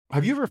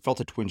Have you ever felt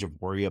a twinge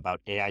of worry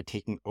about AI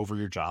taking over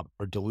your job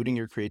or diluting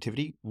your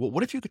creativity? Well,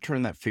 what if you could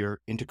turn that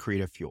fear into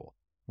creative fuel?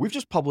 We've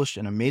just published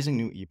an amazing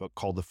new ebook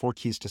called The 4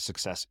 Keys to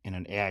Success in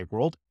an AI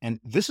World,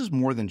 and this is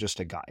more than just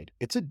a guide.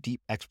 It's a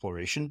deep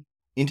exploration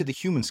into the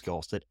human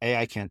skills that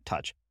AI can't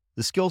touch,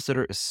 the skills that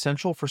are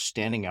essential for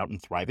standing out and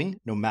thriving,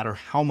 no matter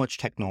how much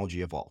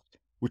technology evolves.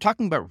 We're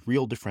talking about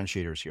real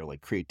differentiators here,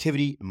 like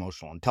creativity,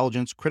 emotional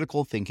intelligence,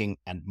 critical thinking,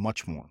 and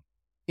much more.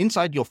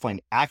 Inside, you'll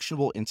find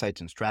actionable insights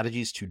and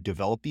strategies to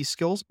develop these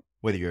skills,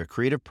 whether you're a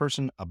creative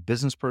person, a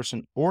business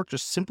person, or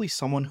just simply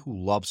someone who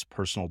loves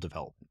personal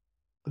development.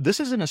 This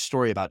isn't a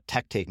story about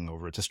tech taking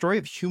over. It's a story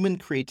of human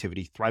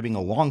creativity thriving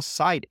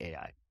alongside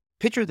AI.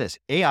 Picture this,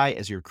 AI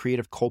as your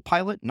creative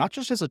co-pilot, not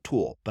just as a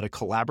tool, but a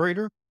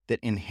collaborator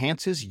that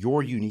enhances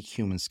your unique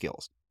human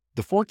skills.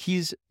 The 4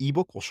 Keys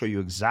ebook will show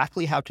you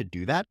exactly how to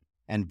do that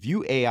and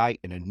view AI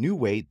in a new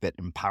way that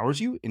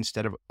empowers you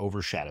instead of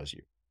overshadows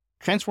you.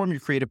 Transform your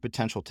creative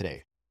potential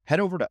today. Head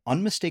over to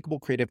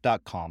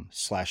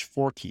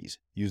unmistakablecreative.com/4keys.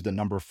 Use the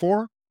number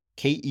 4,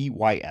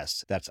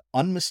 KEYS. That's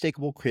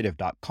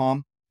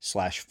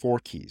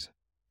unmistakablecreative.com/4keys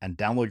and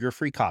download your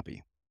free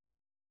copy.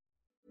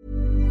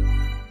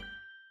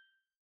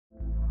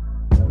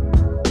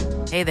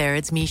 Hey there,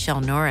 it's Michelle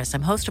Norris.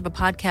 I'm host of a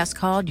podcast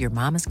called Your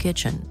Mama's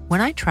Kitchen.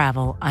 When I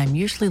travel, I'm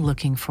usually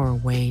looking for a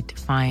way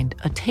to find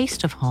a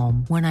taste of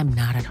home when I'm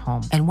not at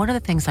home. And one of the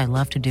things I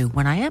love to do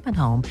when I am at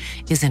home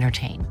is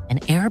entertain.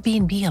 And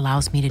Airbnb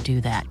allows me to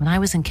do that. When I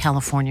was in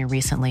California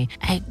recently,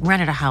 I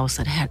rented a house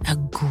that had a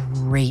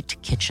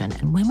great kitchen.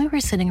 And when we were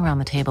sitting around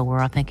the table,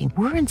 we're all thinking,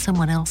 we're in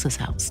someone else's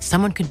house.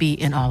 Someone could be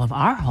in all of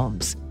our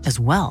homes as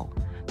well.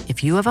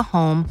 If you have a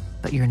home,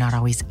 but you're not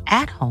always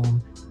at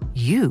home,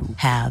 you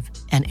have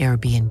an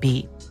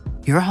Airbnb.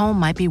 Your home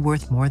might be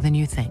worth more than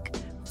you think.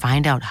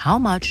 Find out how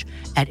much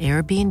at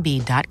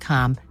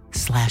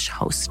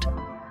airbnb.com/host.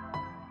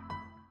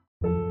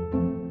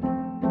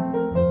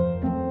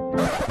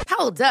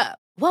 Hold up.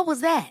 What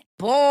was that?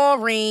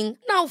 Boring.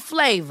 No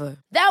flavor.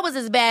 That was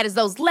as bad as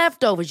those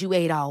leftovers you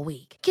ate all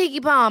week.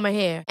 Keke Palmer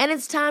here. And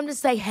it's time to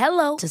say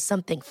hello to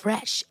something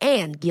fresh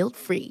and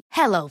guilt-free.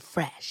 Hello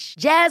Fresh.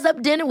 Jazz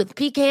up dinner with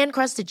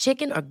pecan-crusted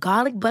chicken or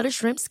garlic butter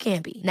shrimp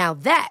scampi. Now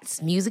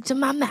that's music to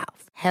my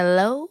mouth.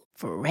 Hello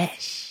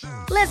Fresh.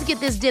 Let's get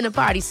this dinner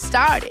party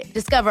started.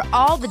 Discover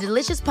all the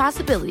delicious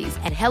possibilities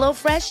at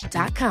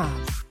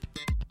hellofresh.com.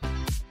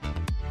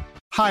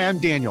 Hi, I'm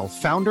Daniel,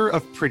 founder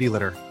of Pretty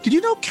Litter. Did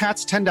you know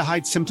cats tend to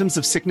hide symptoms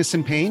of sickness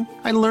and pain?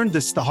 I learned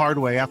this the hard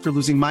way after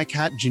losing my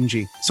cat,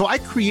 Gingy. So I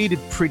created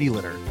Pretty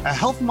Litter, a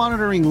health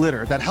monitoring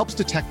litter that helps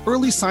detect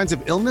early signs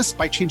of illness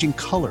by changing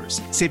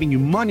colors, saving you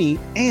money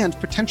and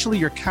potentially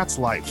your cat's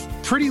life.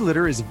 Pretty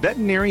Litter is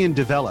veterinarian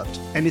developed,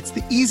 and it's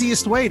the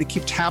easiest way to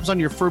keep tabs on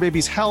your fur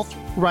baby's health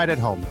right at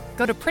home.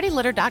 Go to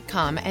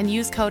prettylitter.com and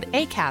use code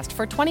ACAST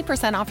for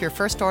 20% off your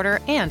first order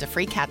and a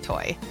free cat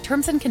toy.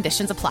 Terms and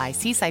conditions apply.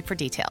 See site for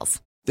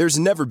details. There's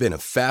never been a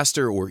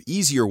faster or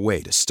easier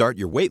way to start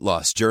your weight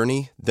loss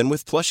journey than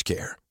with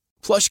PlushCare.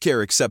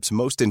 PlushCare accepts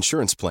most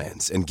insurance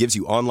plans and gives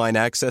you online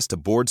access to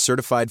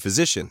board-certified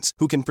physicians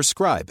who can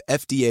prescribe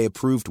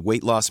FDA-approved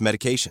weight loss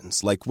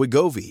medications like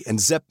Wegovy and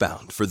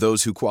Zepbound for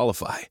those who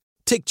qualify.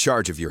 Take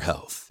charge of your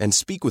health and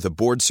speak with a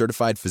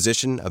board-certified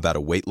physician about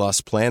a weight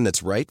loss plan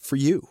that's right for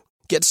you.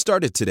 Get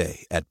started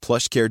today at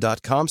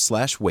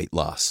plushcare.com/weight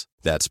loss.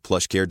 That's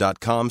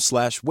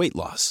plushcare.com/weight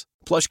loss.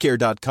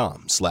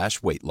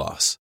 plushcare.com/weight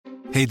loss.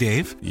 Hey,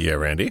 Dave. Yeah,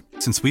 Randy.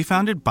 Since we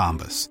founded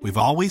Bombas, we've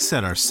always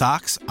said our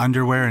socks,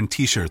 underwear, and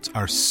T-shirts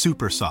are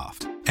super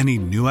soft. Any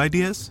new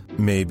ideas?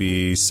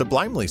 Maybe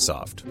sublimely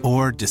soft.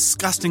 Or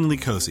disgustingly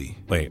cozy.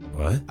 Wait,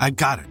 what? I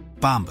got it.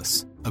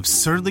 Bombas.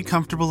 Absurdly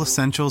comfortable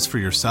essentials for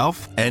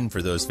yourself and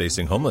for those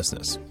facing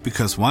homelessness.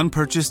 Because one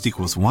purchased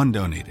equals one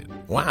donated.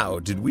 Wow,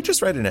 did we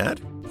just write an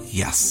ad?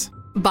 Yes.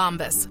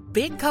 Bombas.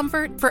 Big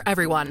comfort for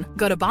everyone.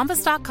 Go to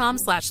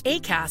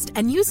bombas.com/ACAST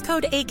and use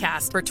code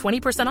ACAST for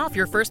 20% off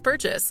your first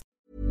purchase.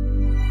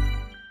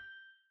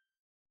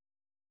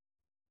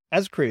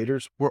 As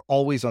creators, we're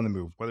always on the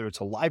move. Whether it's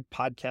a live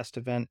podcast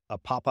event, a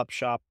pop-up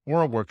shop,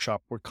 or a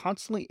workshop, we're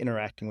constantly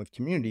interacting with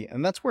community,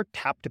 and that's where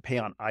Tap to Pay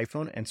on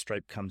iPhone and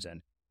Stripe comes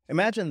in.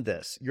 Imagine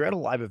this. You're at a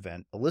live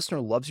event, a listener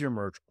loves your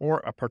merch, or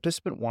a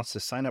participant wants to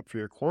sign up for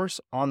your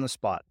course on the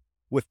spot.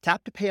 With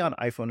Tap to Pay on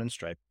iPhone and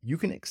Stripe, you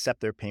can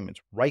accept their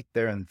payments right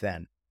there and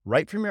then,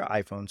 right from your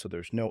iPhone, so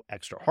there's no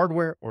extra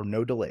hardware or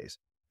no delays.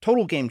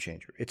 Total game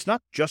changer. It's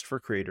not just for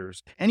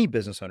creators. Any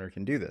business owner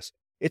can do this.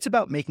 It's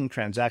about making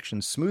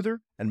transactions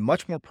smoother and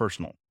much more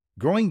personal,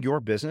 growing your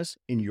business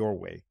in your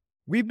way.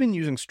 We've been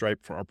using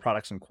Stripe for our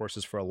products and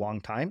courses for a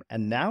long time,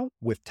 and now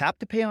with Tap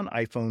to Pay on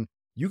iPhone,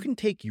 you can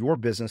take your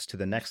business to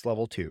the next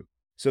level too.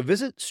 So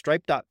visit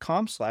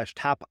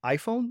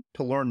stripe.com/tapiphone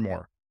to learn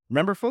more.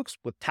 Remember, folks,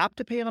 with Tap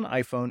to Pay on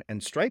iPhone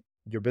and Stripe,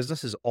 your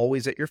business is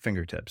always at your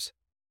fingertips.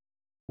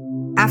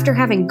 After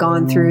having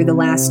gone through the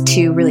last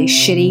 2 really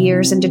shitty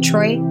years in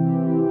Detroit,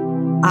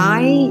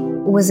 I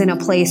was in a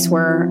place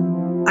where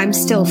I'm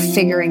still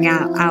figuring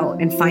out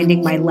and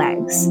finding my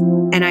legs.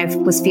 And I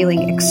was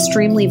feeling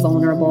extremely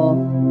vulnerable.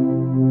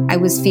 I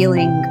was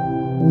feeling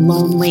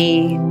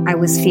lonely. I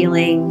was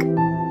feeling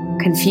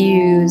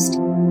confused,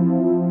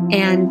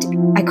 and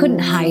I couldn't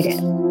hide it.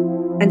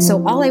 And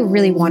so all I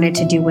really wanted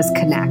to do was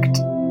connect.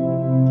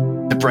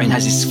 The brain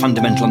has this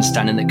fundamental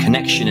understanding that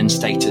connection and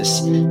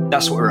status,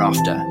 that's what we're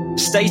after.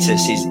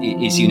 Status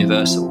is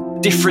universal.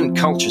 Different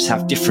cultures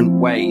have different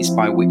ways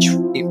by which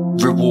it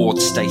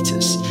rewards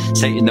status.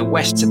 So in the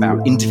West, it's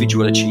about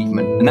individual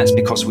achievement, and that's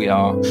because we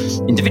are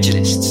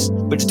individualists.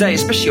 But today,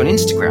 especially on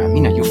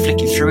Instagram, you're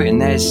flicking through it,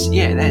 and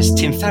there's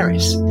Tim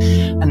Ferriss,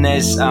 and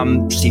there's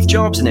Steve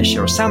Jobs, and there's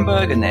Sheryl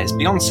Sandberg, and there's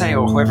Beyonce,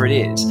 or whoever it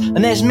is,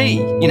 and there's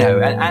me.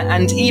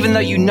 And even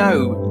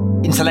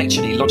though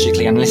intellectually,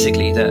 logically,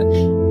 analytically that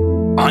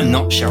I'm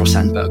not Sheryl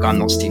Sandberg, I'm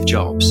not Steve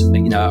Jobs. It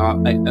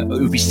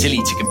would be silly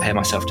to compare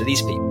myself to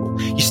these people.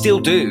 You still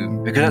do,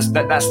 because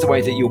that's the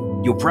way that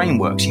your brain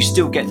works. You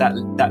still get that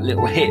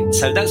little hit.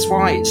 So that's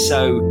why it's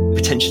so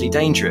potentially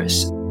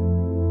dangerous.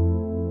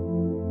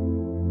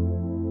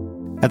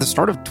 At the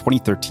start of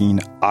 2013,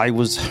 I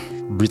was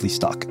really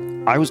stuck.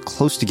 I was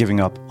close to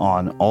giving up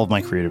on all of my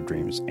creative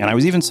dreams, and I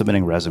was even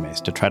submitting resumes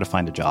to try to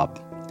find a job.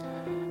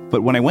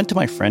 But when I went to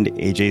my friend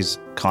AJ's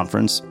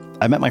conference,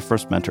 I met my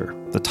first mentor.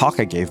 The talk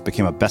I gave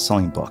became a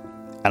best-selling book,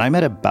 and I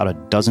met about a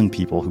dozen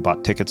people who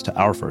bought tickets to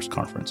our first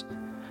conference.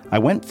 I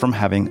went from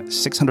having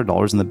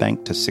 $600 in the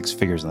bank to 6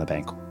 figures in the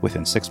bank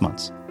within 6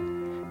 months.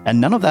 And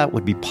none of that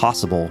would be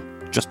possible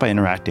just by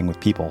interacting with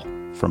people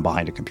from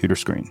behind a computer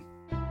screen.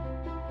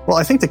 Well,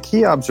 I think the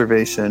key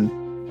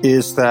observation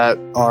is that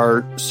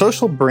our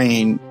social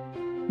brain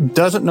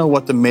doesn't know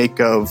what to make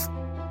of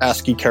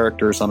ASCII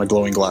characters on a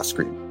glowing glass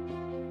screen,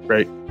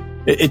 right?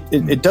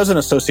 It doesn't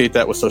associate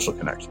that with social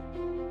connection.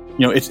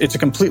 It's a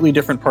completely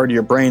different part of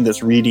your brain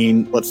that's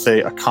reading, let's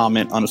say, a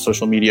comment on a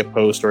social media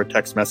post or a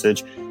text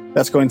message.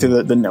 That's going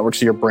through the networks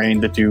of your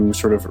brain that do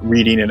sort of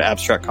reading and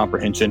abstract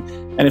comprehension.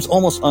 And it's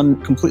almost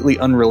completely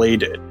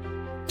unrelated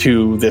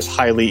to this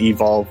highly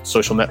evolved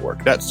social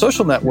network. That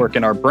social network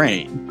in our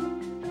brain,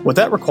 what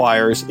that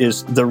requires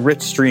is the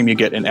rich stream you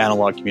get in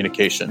analog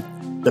communication,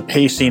 the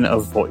pacing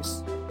of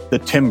voice, the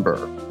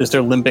timbre, is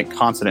there limbic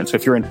consonance. So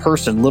if you're in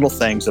person, little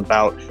things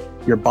about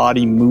your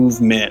body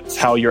movements,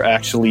 how you're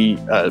actually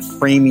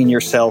framing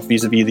yourself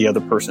vis-a-vis the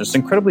other person. It's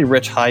an incredibly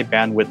rich, high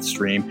bandwidth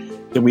stream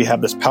that we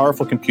have this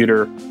powerful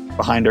computer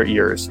behind our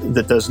ears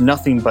that does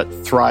nothing but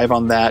thrive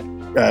on that,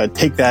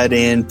 take that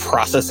in,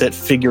 process it,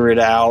 figure it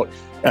out,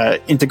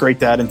 integrate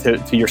that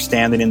into your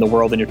standing in the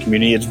world and your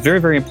community. It's very,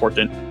 very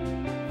important.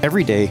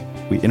 Every day,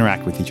 we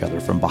interact with each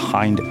other from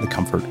behind the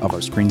comfort of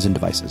our screens and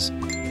devices.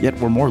 Yet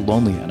we're more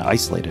lonely and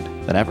isolated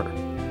than ever.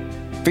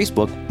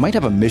 Facebook might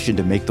have a mission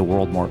to make the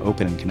world more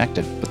open and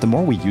connected, but the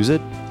more we use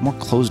it, the more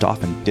closed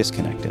off and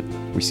disconnected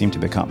we seem to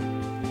become.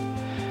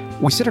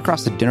 We sit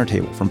across the dinner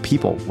table from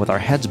people with our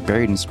heads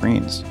buried in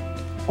screens.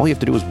 All you have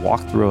to do is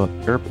walk through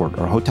an airport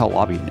or a hotel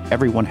lobby and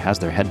everyone has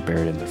their head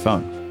buried in their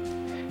phone.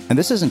 And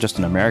this isn't just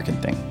an American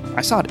thing.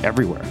 I saw it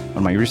everywhere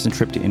on my recent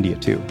trip to India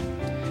too.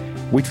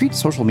 We treat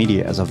social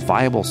media as a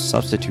viable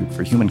substitute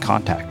for human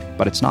contact,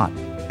 but it's not.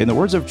 In the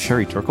words of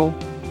Sherry Turkle,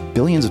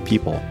 billions of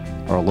people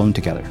are alone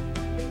together.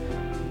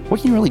 What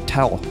can you really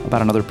tell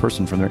about another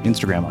person from their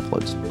Instagram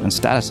uploads and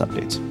status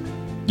updates?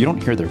 You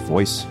don't hear their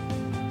voice,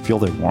 feel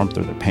their warmth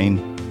or their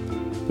pain.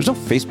 There's no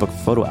Facebook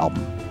photo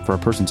album for a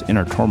person's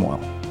inner turmoil.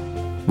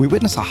 We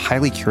witness a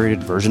highly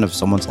curated version of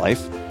someone's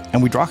life,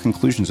 and we draw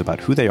conclusions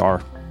about who they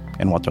are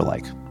and what they're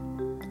like.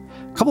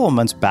 A couple of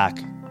months back,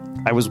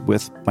 I was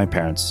with my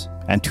parents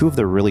and 2 of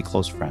their really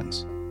close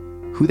friends,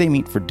 who they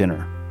meet for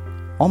dinner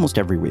almost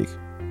every week,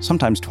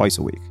 sometimes twice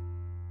a week.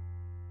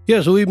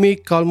 Yeah, so we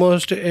meet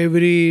almost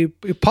every,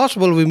 if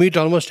possible, we meet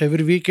almost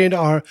every weekend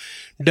or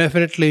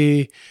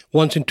definitely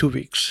once in 2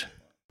 weeks.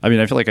 I mean,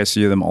 I feel like I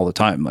see them all the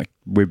time. Like,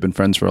 we've been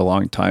friends for a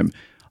long time.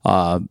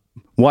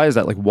 Why is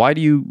that? Like, why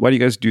do you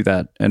guys do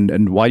that?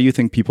 And why do you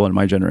think people in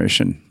my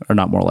generation are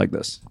not more like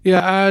this?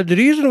 Yeah, the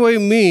reason why we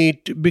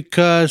meet,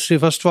 because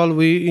first of all,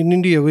 in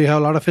India, we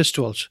have a lot of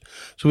festivals.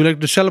 So we like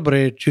to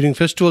celebrate during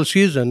festival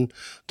season.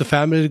 The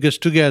family gets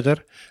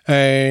together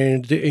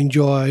and they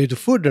enjoy the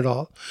food and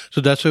all. So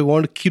that's why we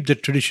want to keep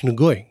that tradition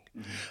going.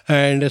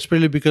 And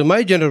especially because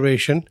my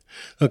generation,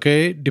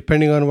 okay,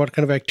 depending on what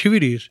kind of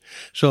activities.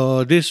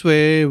 So this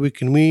way we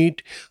can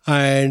meet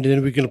and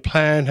then we can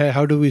plan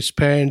how do we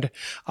spend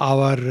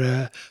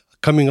our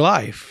coming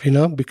life,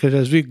 because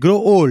as we grow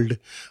old,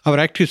 our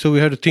activities, so we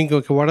have to think,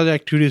 okay, what are the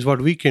activities,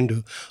 what we can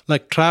do?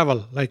 Like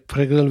travel, like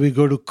for example, we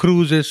go to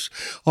cruises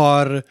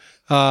or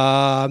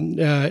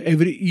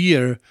every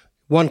year,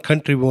 one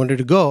country we wanted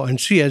to go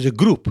and see as a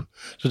group.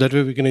 So that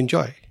way we can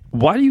enjoy.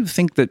 Why do you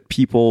think that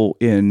people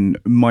in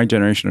my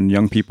generation and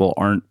young people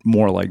aren't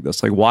more like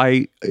this? Like,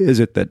 why is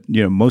it that,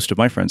 most of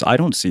my friends, I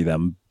don't see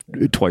them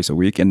twice a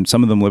week and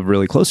some of them live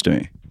really close to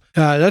me?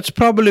 That's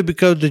probably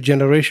because of the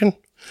generation.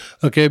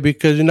 Okay,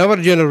 because in our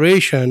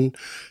generation,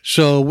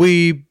 so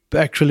we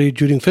actually,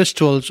 during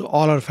festivals,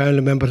 all our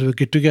family members will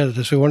get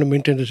together. So we want to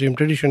maintain the same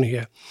tradition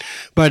here.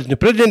 But in the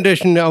present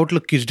generation, the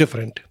outlook is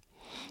different.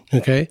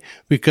 Okay,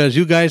 because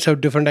you guys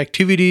have different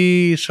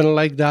activities and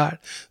like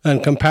that,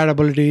 and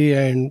compatibility,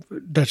 and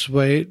that's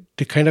why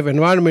the kind of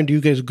environment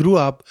you guys grew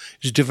up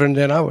is different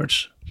than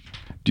ours.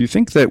 Do you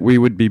think that we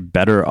would be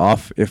better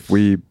off if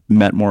we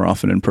met more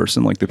often in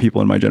person, like the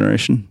people in my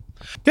generation?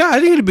 Yeah, I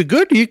think it'd be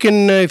good. You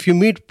can, if you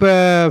meet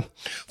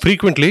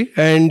frequently,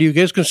 and you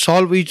guys can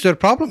solve each other's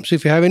problems.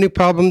 If you have any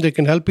problem, they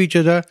can help each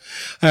other,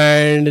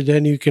 and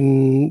then you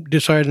can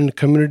decide on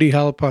community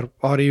help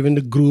or even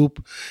the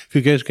group. If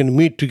you guys can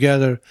meet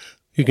together,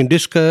 you can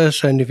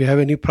discuss, and if you have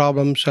any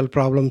problems, solve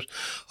problems,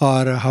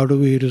 or how do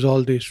we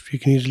resolve this, you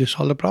can easily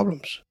solve the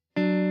problems.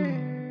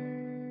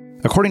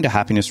 According to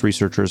happiness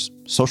researchers,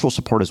 social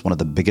support is one of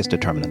the biggest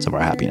determinants of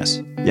our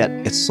happiness, yet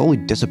it's slowly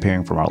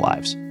disappearing from our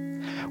lives.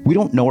 We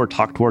don't know or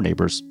talk to our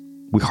neighbors,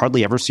 we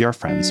hardly ever see our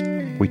friends,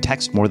 we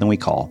text more than we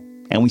call,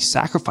 and we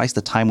sacrifice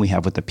the time we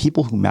have with the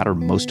people who matter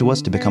most to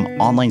us to become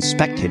online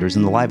spectators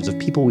in the lives of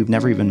people we've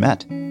never even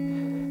met.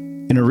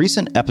 In a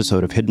recent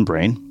episode of Hidden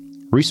Brain,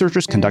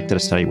 researchers conducted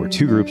a study where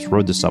two groups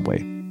rode the subway.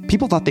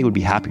 People thought they would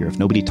be happier if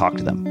nobody talked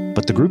to them,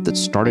 but the group that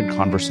started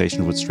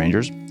conversations with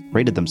strangers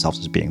rated themselves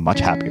as being much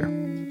happier.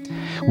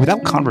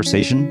 Without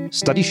conversation,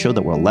 studies show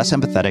that we're less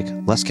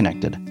empathetic, less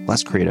connected,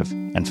 less creative,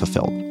 and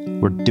fulfilled.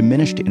 We're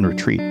diminished in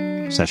retreat,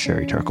 says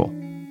Sherry Turkle.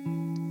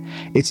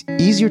 It's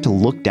easier to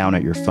look down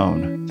at your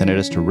phone than it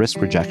is to risk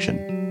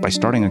rejection by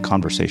starting a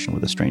conversation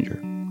with a stranger.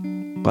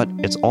 But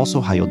it's also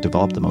how you'll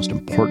develop the most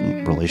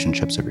important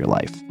relationships of your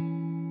life.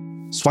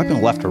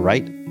 Swiping left or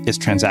right is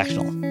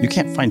transactional. You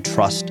can't find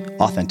trust,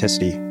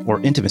 authenticity, or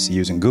intimacy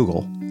using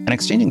Google, and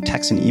exchanging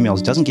texts and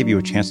emails doesn't give you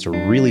a chance to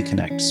really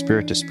connect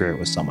spirit to spirit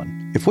with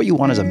someone. If what you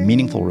want is a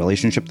meaningful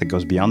relationship that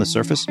goes beyond the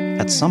surface,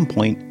 at some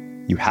point,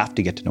 you have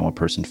to get to know a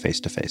person face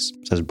to face,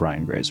 says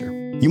Brian Grazer.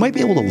 You might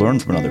be able to learn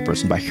from another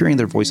person by hearing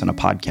their voice on a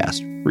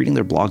podcast, reading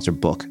their blogs or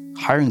book,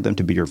 hiring them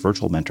to be your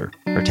virtual mentor,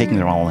 or taking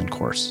their online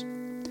course.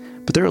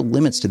 But there are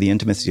limits to the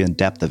intimacy and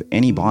depth of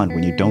any bond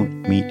when you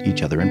don't meet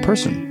each other in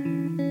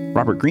person.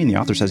 Robert Greene, the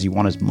author, says you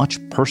want as much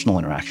personal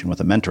interaction with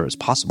a mentor as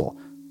possible,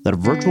 that a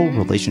virtual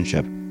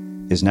relationship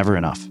is never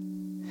enough.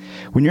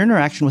 When your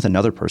interaction with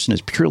another person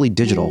is purely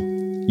digital,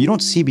 you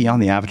don't see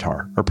beyond the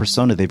avatar or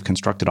persona they've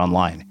constructed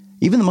online.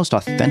 Even the most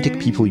authentic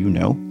people you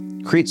know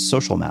create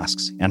social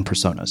masks and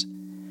personas.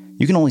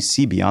 You can only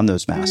see beyond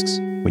those masks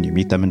when you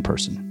meet them in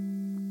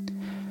person.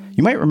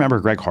 You might remember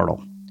Greg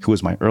Hartle, who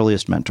was my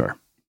earliest mentor.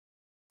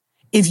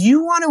 If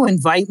you want to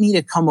invite me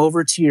to come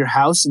over to your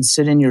house and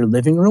sit in your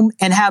living room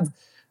and have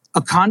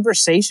a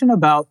conversation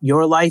about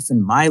your life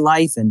and my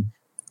life and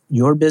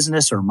your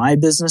business or my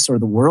business or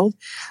the world,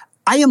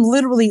 I am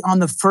literally on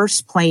the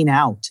first plane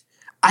out.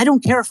 I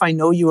don't care if I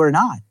know you or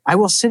not. I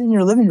will sit in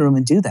your living room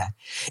and do that.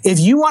 If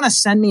you want to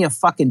send me a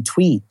fucking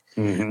tweet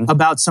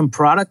about some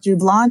product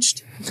you've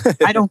launched,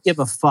 I don't give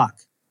a fuck.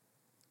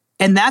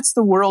 And that's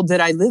the world that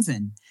I live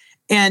in.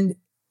 And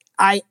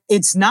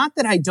it's not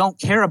that I don't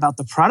care about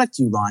the product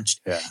you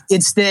launched. Yeah.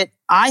 It's that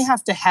I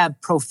have to have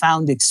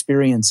profound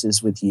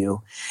experiences with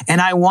you.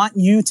 And I want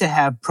you to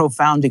have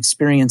profound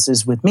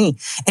experiences with me.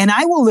 And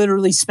I will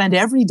literally spend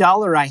every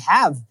dollar I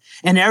have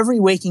and every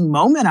waking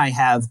moment I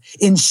have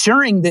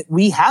ensuring that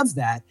we have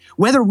that,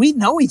 whether we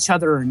know each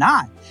other or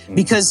not,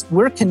 because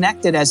we're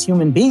connected as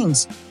human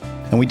beings.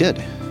 And we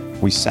did.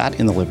 We sat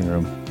in the living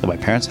room of my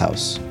parents'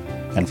 house,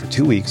 and for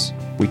 2 weeks,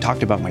 we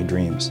talked about my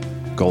dreams,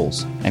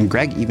 goals, and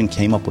Greg even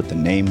came up with the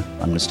name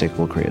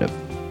Unmistakable Creative.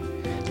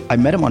 I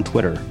met him on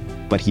Twitter,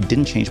 but he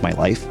didn't change my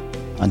life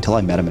until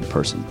I met him in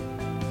person.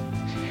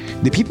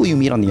 The people you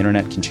meet on the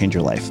internet can change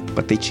your life,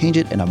 but they change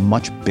it in a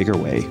much bigger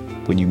way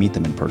when you meet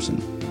them in person.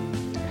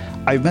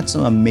 I've met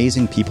some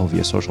amazing people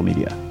via social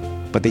media,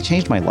 but they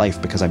changed my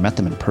life because I met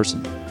them in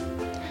person.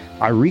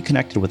 I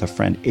reconnected with a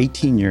friend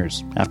 18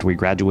 years after we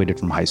graduated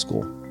from high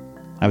school.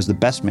 I was the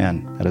best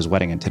man at his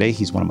wedding, and today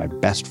he's one of my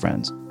best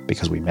friends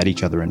because we met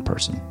each other in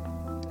person.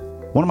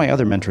 One of my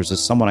other mentors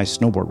is someone I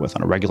snowboard with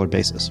on a regular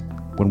basis.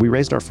 When we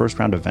raised our first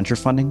round of venture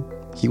funding,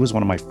 he was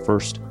one of my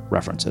first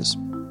references.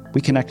 We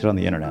connected on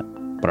the internet,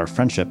 but our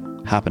friendship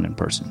happened in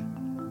person.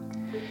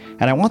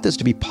 And I want this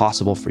to be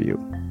possible for you,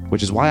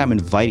 which is why I'm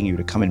inviting you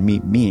to come and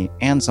meet me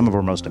and some of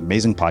our most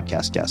amazing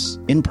podcast guests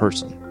in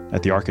person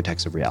at the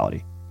Architects of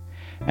Reality.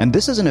 And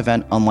this is an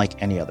event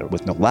unlike any other,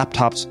 with no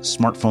laptops,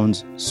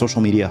 smartphones,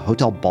 social media,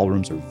 hotel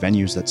ballrooms, or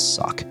venues that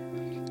suck.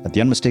 At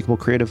the Unmistakable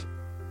Creative,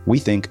 we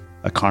think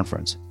a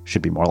conference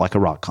should be more like a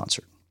rock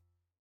concert.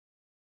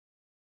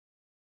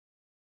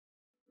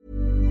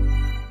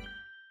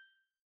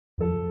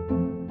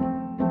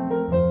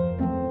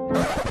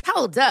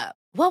 Hold up.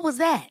 What was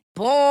that?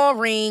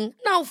 Boring.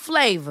 No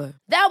flavor.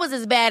 That was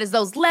as bad as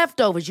those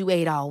leftovers you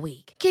ate all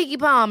week. Keke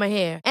Palmer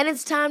here, and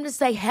it's time to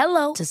say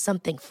hello to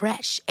something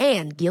fresh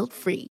and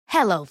guilt-free.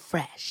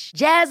 HelloFresh.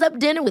 Jazz up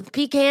dinner with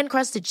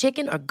pecan-crusted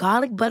chicken or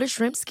garlic butter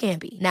shrimp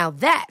scampi. Now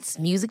that's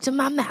music to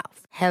my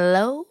mouth.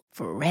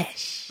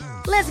 HelloFresh.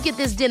 Let's get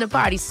this dinner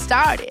party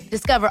started.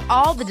 Discover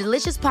all the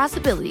delicious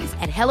possibilities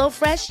at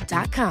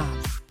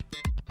HelloFresh.com.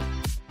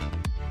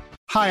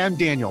 Hi, I'm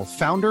Daniel,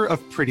 founder of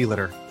Pretty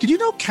Litter. Did you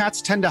know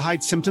cats tend to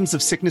hide symptoms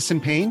of sickness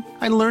and pain?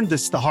 I learned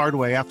this the hard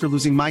way after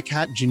losing my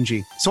cat,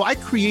 Gingy. So I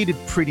created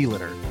Pretty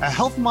Litter, a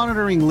health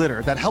monitoring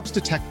litter that helps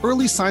detect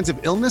early signs of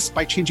illness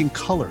by changing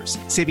colors,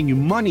 saving you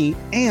money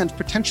and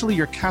potentially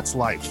your cat's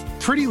life.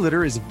 Pretty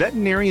Litter is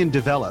veterinarian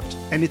developed,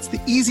 and it's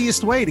the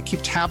easiest way to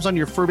keep tabs on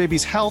your fur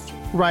baby's health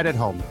right at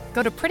home.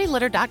 Go to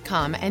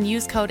prettylitter.com and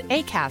use code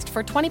ACAST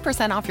for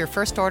 20% off your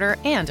first order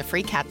and a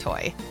free cat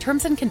toy.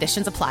 Terms and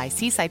conditions apply.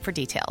 See site for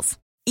details.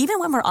 Even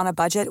when we're on a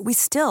budget, we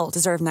still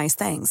deserve nice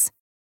things.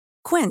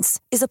 Quince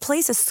is a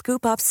place to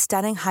scoop up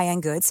stunning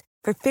high-end goods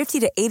for 50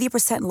 to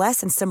 80%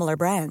 less than similar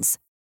brands.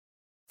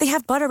 They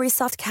have buttery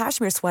soft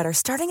cashmere sweaters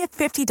starting at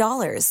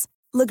 $50,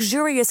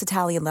 luxurious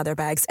Italian leather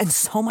bags, and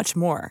so much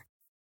more.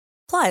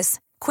 Plus,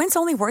 Quince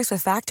only works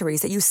with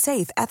factories that use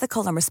safe,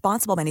 ethical, and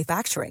responsible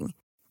manufacturing.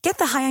 Get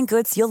the high-end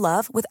goods you'll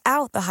love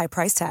without the high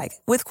price tag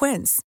with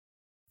Quince.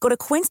 Go to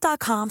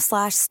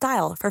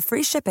quince.com/style for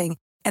free shipping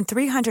and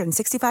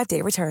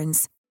 365-day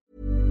returns.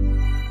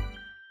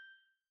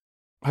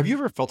 Have you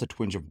ever felt a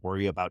twinge of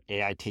worry about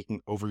AI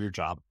taking over your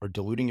job or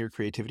diluting your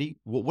creativity?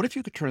 Well, what if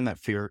you could turn that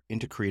fear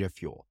into creative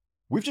fuel?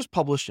 We've just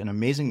published an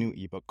amazing new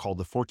ebook called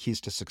The 4 Keys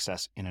to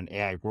Success in an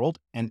AI World,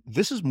 and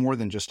this is more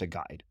than just a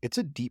guide. It's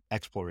a deep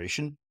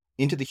exploration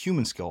into the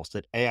human skills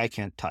that AI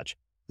can't touch,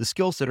 the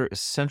skills that are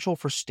essential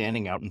for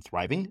standing out and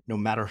thriving, no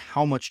matter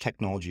how much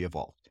technology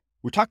evolved.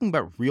 We're talking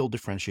about real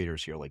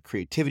differentiators here, like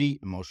creativity,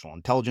 emotional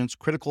intelligence,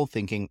 critical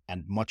thinking,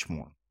 and much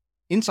more.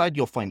 Inside,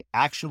 you'll find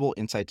actionable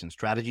insights and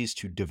strategies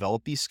to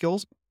develop these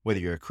skills,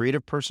 whether you're a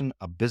creative person,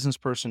 a business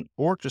person,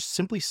 or just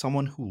simply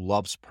someone who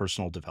loves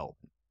personal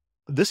development.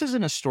 This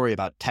isn't a story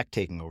about tech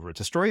taking over. It's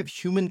a story of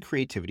human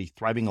creativity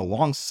thriving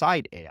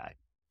alongside AI.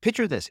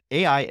 Picture this,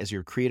 AI as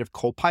your creative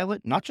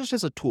co-pilot, not just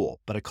as a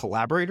tool, but a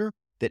collaborator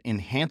that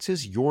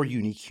enhances your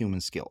unique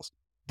human skills.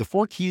 The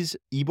 4 Keys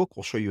ebook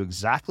will show you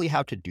exactly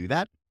how to do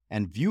that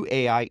and view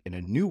AI in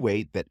a new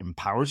way that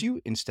empowers you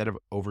instead of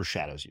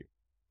overshadows you.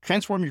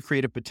 Transform your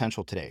creative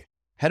potential today.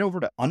 Head over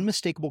to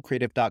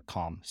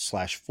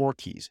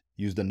unmistakablecreative.com/4keys.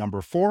 Use the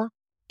number 4,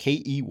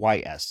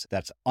 KEYS.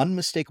 That's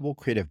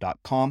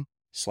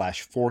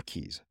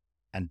unmistakablecreative.com/4keys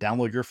and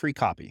download your free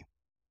copy.